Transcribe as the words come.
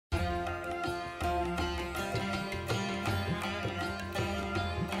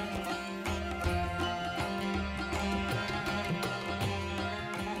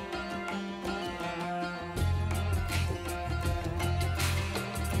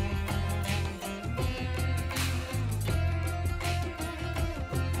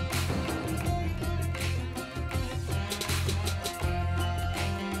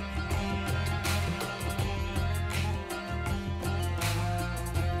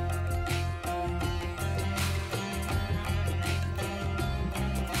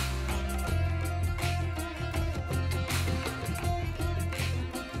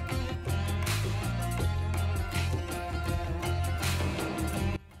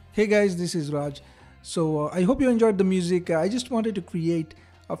Hey guys, this is Raj. I hope you enjoyed the music. I just wanted to create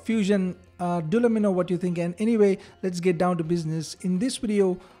a fusion. Do let me know what you think. And anyway, let's get down to business. In this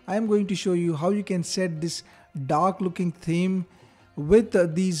video, I am going to show you how you can set this dark looking theme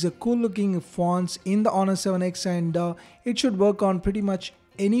with these cool looking fonts in the Honor 7X, and it should work on pretty much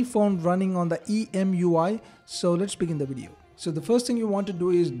any phone running on the emui. So let's begin the video. So the first thing you want to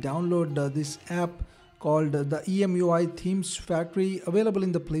do is download this app called the emui themes factory, available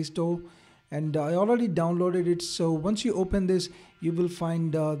in the Play Store, and I already downloaded it. So once you open this, you will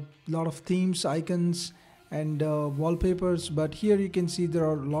find a lot of themes, icons, and wallpapers. But here you can see there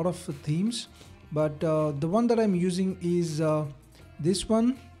are a lot of themes, but the one that I'm using is this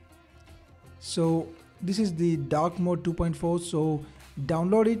one. So this is the dark mode 2.4. so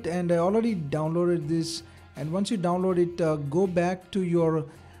download it, and I already downloaded this. And once you download it, go back to your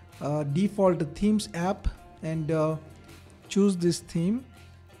default themes app and choose this theme,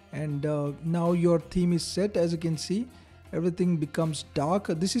 and now your theme is set. As you can see, everything becomes dark.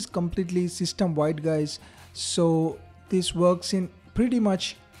 This is completely system wide, guys, so this works in pretty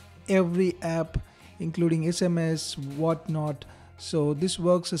much every app, including SMS, whatnot. So this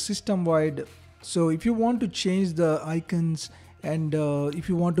works system wide. So if you want to change the icons, and if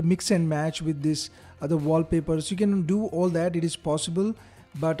you want to mix and match with this other wallpapers, you can do all that. It is possible,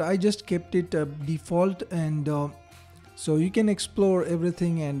 but I just kept it default, and so you can explore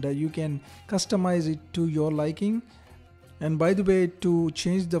everything, and you can customize it to your liking. And by the way, to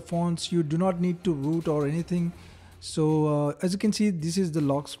change the fonts, you do not need to root or anything. So as you can see, this is the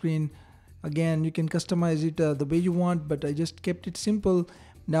lock screen. Again, you can customize it the way you want, but I just kept it simple.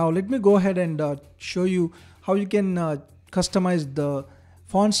 Now let me go ahead and show you how you can customize the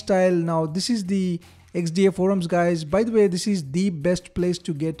font style. Now this is the XDA forums, guys. By the way, this is the best place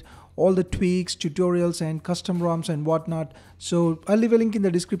to get all the tweaks, tutorials, and custom ROMs and whatnot. So I'll leave a link in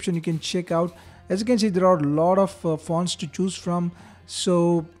the description. You can check out. As you can see, there are a lot of fonts to choose from.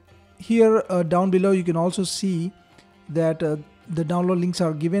 So here down below, you can also see that the download links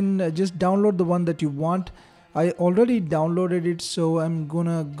are given. Just download the one that you want. I already downloaded it, so I'm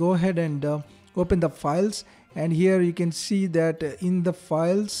gonna go ahead and open the files. And here you can see that in the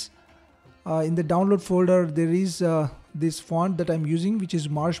files, in the download folder, there is this font that I'm using, which is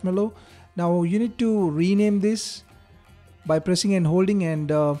Marshmallow. Now you need to rename this by pressing and holding,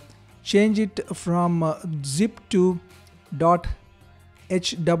 and change it from zip to .hwt,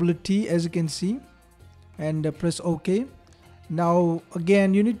 as you can see, and press OK. Now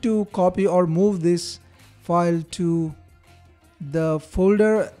again, you need to copy or move this file to the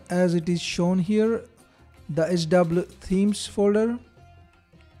folder as it is shown here, the HW themes folder.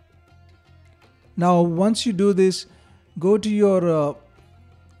 Now once you do this, go to your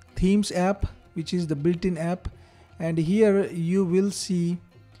themes app, which is the built-in app, and here you will see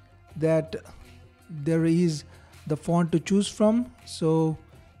that there is the font to choose from. So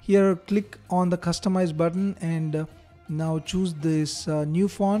here click on the customize button, and now choose this new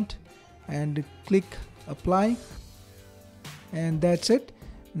font and click apply, and that's it.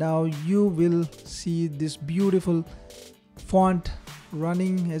 Now you will see this beautiful font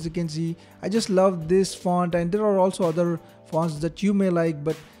running. As you can see, I just love this font, and there are also other fonts that you may like,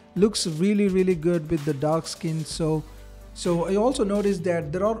 but looks really good with the dark skin. So I also noticed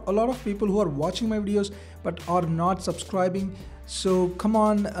that there are a lot of people who are watching my videos but are not subscribing. So come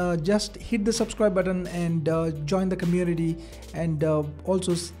on, just hit the subscribe button and join the community, and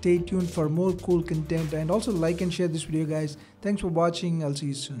also stay tuned for more cool content, and also like and share this video, guys. Thanks for watching. I'll see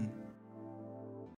you soon.